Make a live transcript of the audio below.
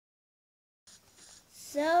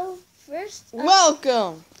So, first up,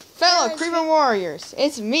 Welcome, fellow Creeper Warriors.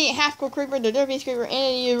 It's me, Half-Cool Creeper, the dirtiest creeper in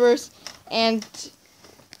the universe, and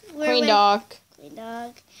Queen Dog. Queen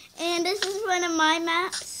Dog. And this is one of my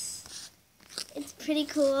maps. It's pretty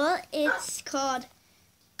cool. It's called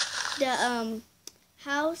the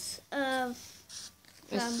House of...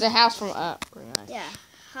 It's the house from Up. Yeah,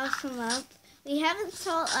 House from Up. We haven't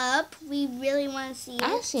saw Up. We really want to see it.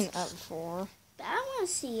 I've seen Up before. But I want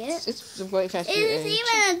to see it. It's way faster. There's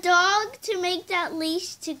even a dog to make that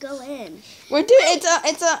leash to go in. Wait, dude,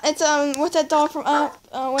 it's what's that dog from Up?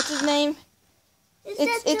 What's his name? What's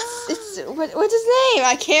his name?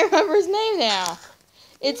 I can't remember his name now.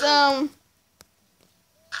 It's So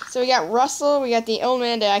we got Russell, we got the old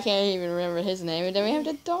man that I can't even remember his name, and then we have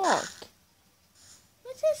the dog.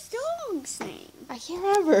 What's his dog's name? I can't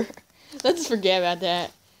remember. Let's just forget about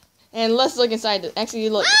that. And let's look inside. Actually,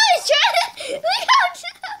 look. Oh, he's trying to... Look how...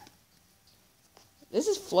 This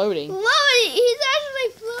is floating. Floating. He's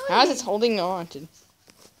actually floating. How is it holding on to...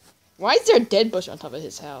 Why is there a dead bush on top of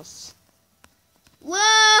his house? Whoa,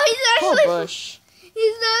 he's actually... Poor bush.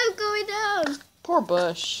 He's not going down. Poor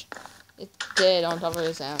bush. It's dead on top of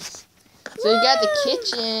his house. So you got the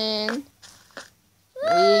kitchen.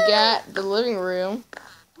 We got the living room.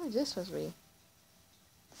 What is this supposed to be?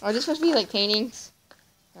 Oh, is this supposed to be like paintings?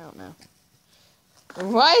 I don't know.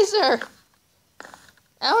 Why is there...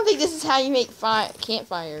 I don't think this is how you make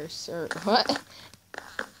campfires, or what?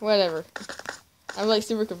 Whatever. I'm like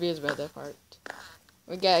super confused about that part.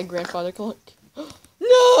 We got a grandfather clock.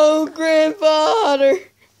 No, grandfather!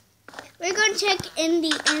 We're going to check in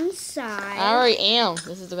the inside. I already am.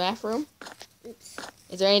 This is the bathroom. Oops.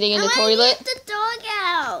 Is there anything in the I toilet? Get the dog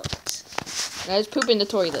out. There's poop in the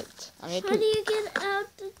toilet. How do you get out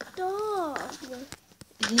the dog?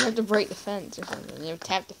 You have to break the fence or something. You have to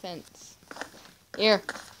tap the fence. Here.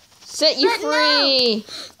 Set you free!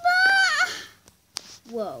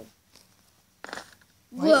 No. Whoa.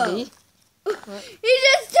 Wait, Whoa. He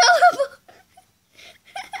just teleported.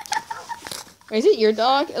 Wait, is it your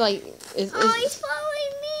dog? Like, he's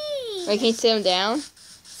following me. Wait, can you sit him down?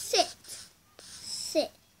 Sit. Yeah,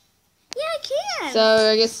 I can. So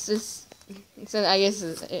I guess this. So I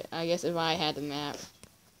guess if I had the map.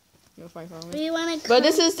 We want to. But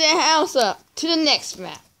this is the house up to the next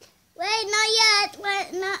map. Wait, not yet.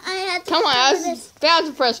 Wait, no, I had to. Come on, I was about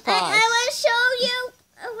to press pause. I want to show you.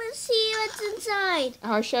 I want to see what's inside.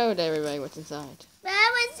 I'll show everybody what's inside. But I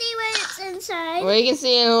want to see what's inside. Well, you can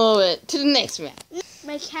see in a little bit. To the next map.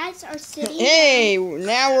 My cats are sitting. Hey,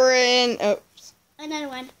 now we're in. Oh. Another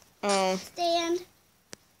one. Stand. Stand.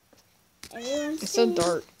 Everyone stand. It's so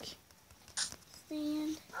dark.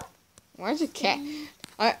 Stand. Why is a cat?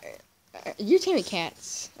 You're taming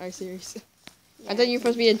cats. Are you serious? Yeah, I thought you were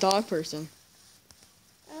supposed to be a dog person.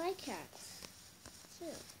 I like cats too.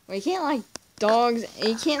 Well, you can't like dogs.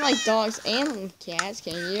 You can't like dogs and cats,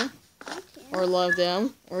 can you? I can. Or love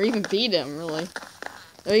them, or even beat them, really.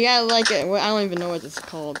 So you gotta like it. Well, I don't even know what it's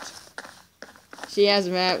called. She has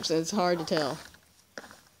a map, so it's hard to tell.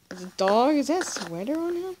 Is a dog? Is that a sweater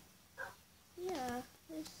on him? Yeah.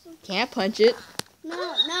 There's some... Can't punch it.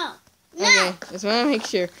 No. Okay, just want to make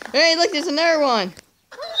sure. Hey, look, there's another one.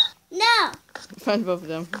 No. Find both of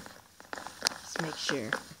them. Just make sure.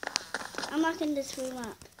 I'm locking this room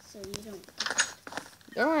up so you don't.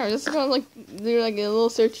 Don't worry, this is gonna do like a little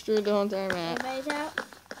search through the whole entire map. Everybody's out.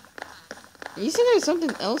 You said there's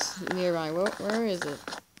something else nearby. Where is it?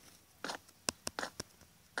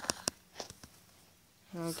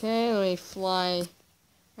 Okay, let me fly.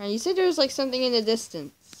 Alright, you said there was like something in the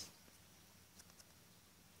distance.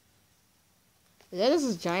 Is that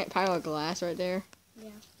just a giant pile of glass right there? Yeah.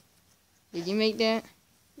 Did you make that?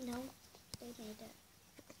 No, they made it.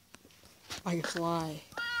 I can fly.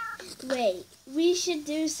 Wait, we should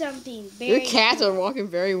do something very... Your cats are walking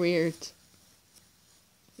very weird.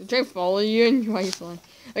 They're trying to follow you and why are you flying?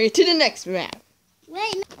 Okay, to the next map.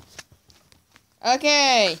 Wait. No.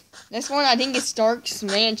 Okay, this one I think is Stark's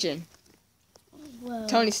mansion. Whoa.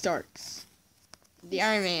 Tony Stark's. The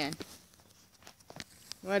Iron Man.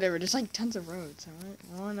 Whatever, there's like tons of roads.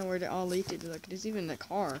 I don't know where they all lead to. Look, there's even a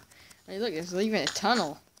car. Hey, look, there's even a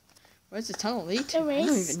tunnel. Where's the tunnel lead to? I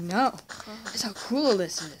don't even know. That's how cool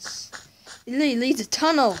this is. It leads a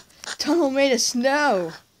tunnel. Tunnel made of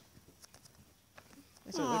snow.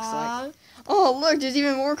 That's what it looks like. Oh, look, there's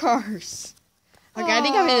even more cars. Okay, I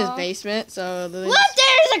think I'm in his basement, so... Look,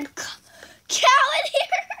 there's a cow in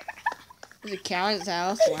here! There's a cow in his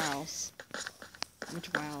house? Wow. Much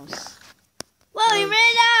wows. Whoa, we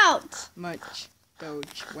ran out! Much.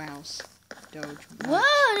 Doge. Wows. Doge. Much.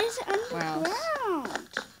 Whoa, there's underground.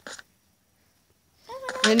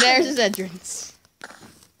 And there's his entrance.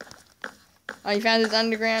 Oh, you found this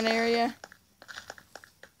underground area?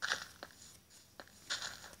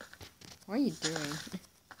 What are you doing?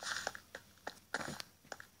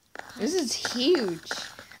 This is huge.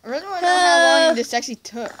 I really want to know how long this actually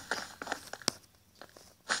took.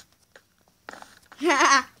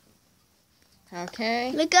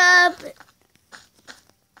 Okay. Look up.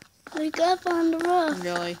 Look up on the roof.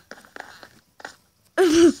 Really?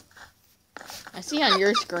 I see on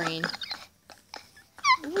your screen.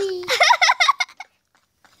 Whee.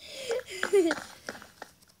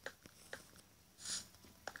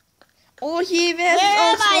 Oh, he even has his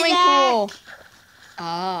own swimming pool.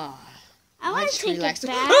 Ah. I want to take it back.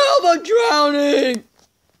 Oh, I'm drowning.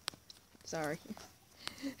 Sorry.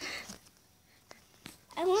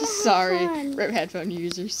 I want to Sorry, fun. RIP headphone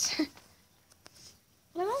users.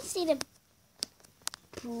 I want to see the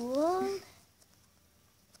pool.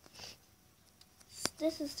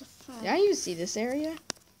 This is the fun. Yeah, you see this area?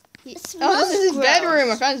 It Oh, smells this is his gross.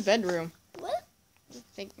 bedroom. I found his bedroom. What?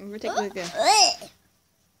 Take a look at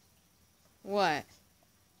what? It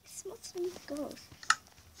smells so gross.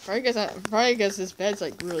 Probably because his bed's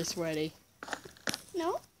like really sweaty.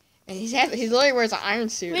 No? And he literally wears an iron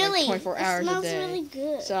suit Really? like 24 hours a day. It smells really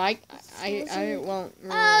good. So I won't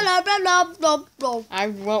really, I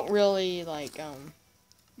won't really like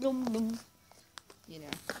you know.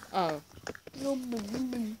 Oh.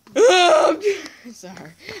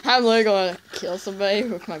 Sorry. I'm literally gonna kill somebody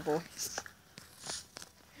with my voice.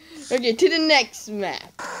 Okay, to the next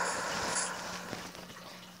map.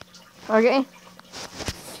 Okay.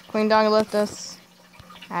 Queen Dong left us.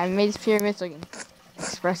 I made this pyramid so I can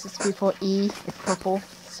express this to people. E, it's purple.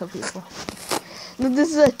 So beautiful. This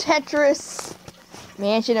is a Tetris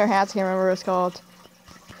mansion or house. I can't remember what it's called.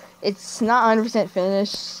 It's not 100%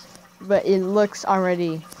 finished, but it looks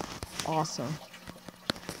already awesome.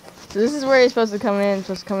 So this is where you're supposed to come in. It's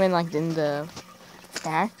supposed to come in like in the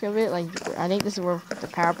back of it. Like I think this is where the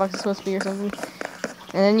power box is supposed to be or something.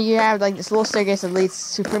 And then you have like this little staircase that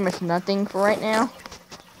leads to pretty much nothing for right now.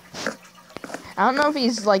 I don't know if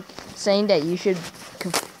he's like saying that you should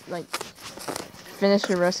like finish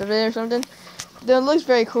the rest of it or something. Though it looks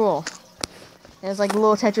very cool. There's like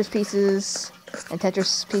little Tetris pieces and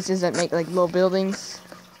Tetris pieces that make like little buildings.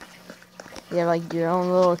 You have like your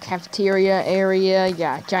own little cafeteria area. You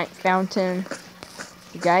got a giant fountain.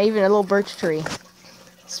 You got even a little birch tree.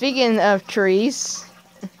 Speaking of trees,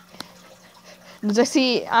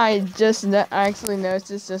 I actually noticed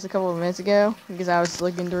this just a couple of minutes ago because I was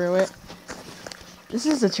looking through it. This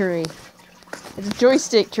is a tree. It's a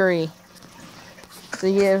joystick tree. So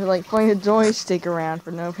you have like playing the joystick around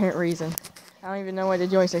for no apparent reason. I don't even know what the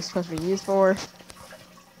joystick's supposed to be used for.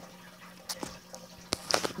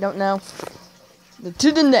 Don't know.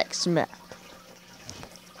 To the next map.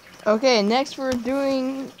 Okay, next we're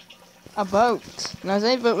doing a boat. Now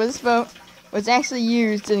this boat was actually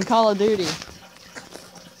used in Call of Duty.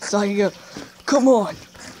 So you go, come on.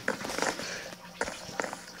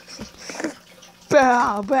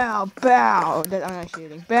 Bow, bow, bow. I'm not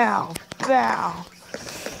shooting. Bow, bow.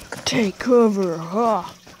 Take cover, huh?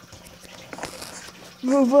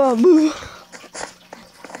 Move up, move.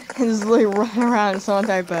 And just like running around in some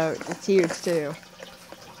type of boat. It's huge too.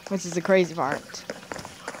 Which is the crazy part.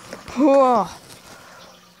 Oh.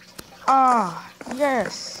 Ah,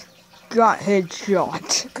 yes. Got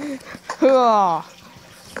headshot. Oh.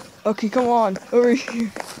 Okay, come on. Over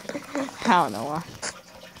here. I don't know why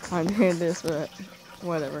I'm doing this, but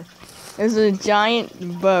whatever. There's a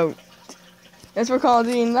giant boat. That's for Call of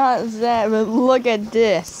Duty, not that, but look at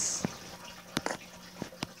this.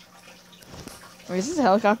 Wait, is this a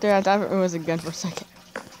helicopter? I thought it was a gun for a second.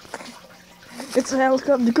 It's a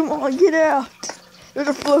helicopter, come on, get out! There's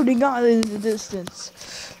a floating island in the distance.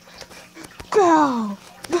 Bow!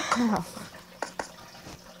 Bow!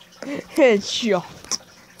 Headshot.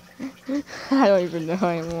 I don't even know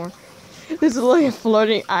anymore. This is like a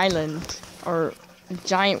floating island. Or a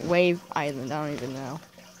giant wave island, I don't even know.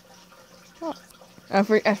 Oh.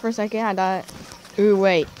 For a second I thought, ooh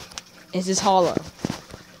wait, is this hollow?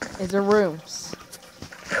 Is there rooms?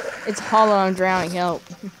 It's hollow, I'm drowning, help.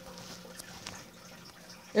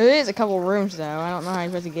 There is a couple rooms though, I don't know how you're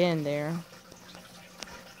supposed to get in there.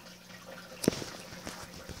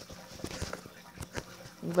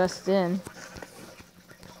 Bust in.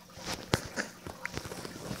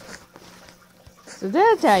 So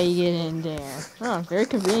that's how you get in there. Oh, very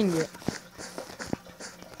convenient.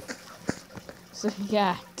 So you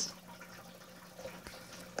got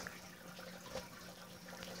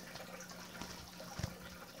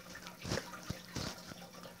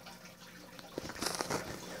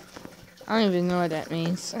I don't even know what that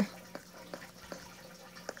means.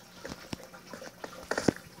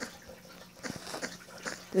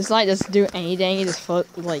 This light doesn't do anything. It just float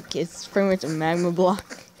like it's pretty much a magma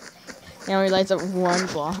block. It only lights up one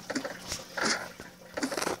block.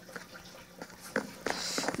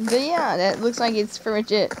 But yeah, that looks like it's pretty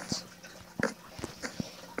much it.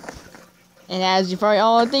 And as you probably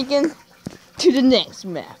all are thinking, to the next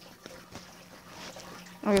map.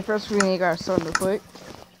 Okay, first we need to grab our sword real quick.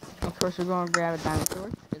 Of course, we're going to grab a diamond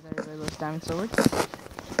sword, because everybody loves diamond swords.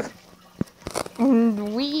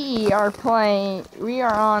 And we are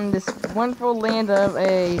on this wonderful land of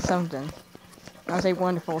a something. I say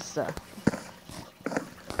wonderful stuff.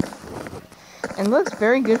 And it looks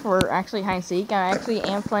very good for actually hide and seek. I actually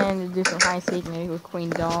am planning to do some hide and seek, maybe with Queen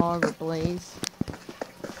Dog or Blaze.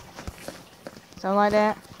 Something like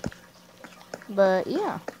that. But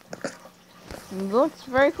yeah. It looks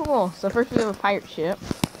very cool. So first we have a pirate ship.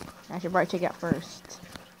 I should probably take it out first.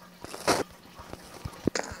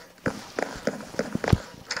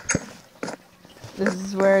 This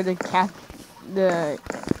is where the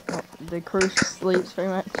crew sleeps pretty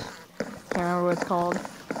much. Can't remember what it's called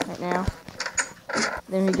right now.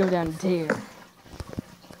 Then we go down there.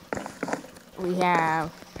 We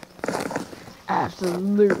have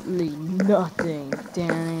absolutely nothing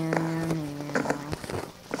down here.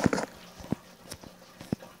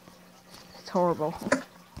 It's horrible.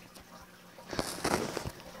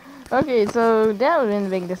 Okay, so that would have been a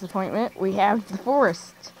big disappointment. We have the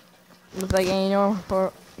forest. Looks like a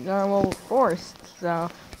normal forest, so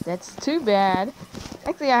that's too bad.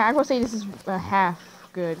 Actually, I will say this is a half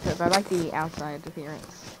good, because I like the outside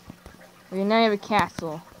appearance. We now have a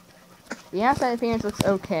castle. The outside appearance looks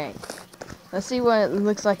okay. Let's see what it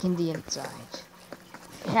looks like in the inside.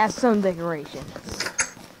 It has some decorations.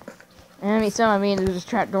 And I mean, some I mean, there's just a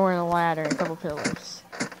trapdoor and a ladder and a couple pillars.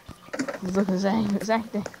 Just look the same,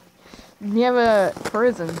 exactly. You have a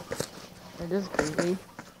prison. It is creepy. You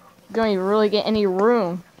don't even really get any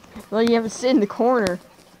room. Like you have to sit in the corner.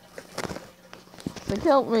 It's like,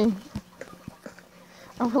 help me.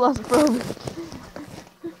 I'm claustrophobic.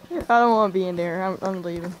 I don't want to be in there. I'm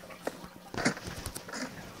leaving.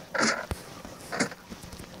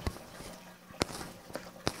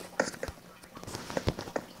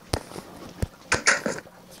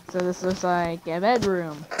 So this looks like a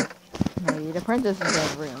bedroom. Maybe the princess's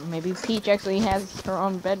bedroom. Maybe Peach actually has her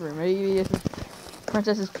own bedroom. Maybe this is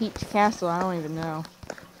Princess's Peach Castle. I don't even know.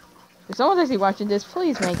 If someone's actually watching this,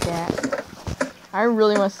 please make that. I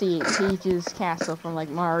really want to see Peach's castle from like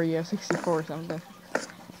Mario 64 or something.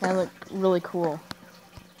 That looked really cool.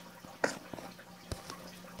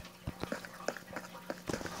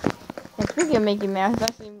 And speaking of making maps, I'm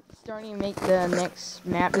actually starting to make the next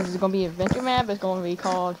map. This is going to be an adventure map. It's going to be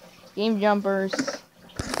called Game Jumpers.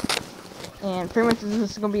 And pretty much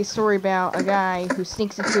this is going to be a story about a guy who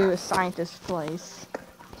sneaks into a scientist's place.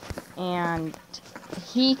 And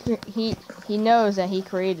he knows that he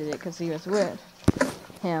created it because he was with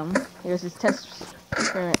him. He was his test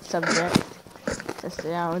experiment subject. Test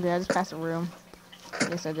it out. Did I just pass a room?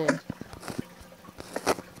 Yes, I did.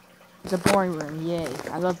 It's a boring room. Yay.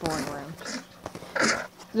 I love boring rooms.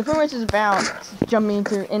 The pretty much is about jumping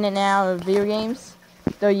in and out of video games.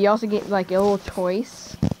 Though you also get like a little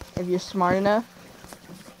choice. If you're smart enough,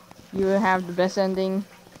 you will have the best ending.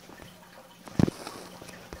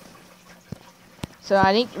 So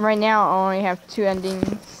I think right now I only have 2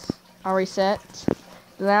 endings already set.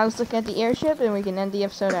 So now let's look at the airship and we can end the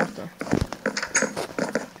episode after.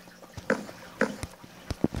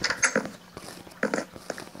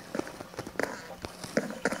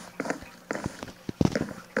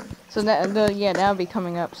 So that'll be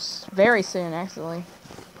coming up very soon actually.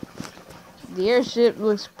 The airship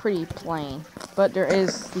looks pretty plain, but there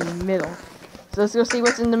is the middle. So let's go see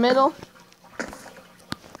what's in the middle.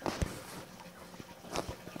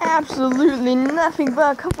 Absolutely nothing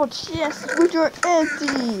but a couple chests which are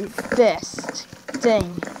empty. Best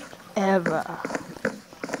thing ever.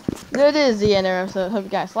 That is the end of our episode. Hope you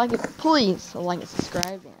guys like it. Please like and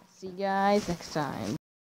subscribe, and see you guys next time.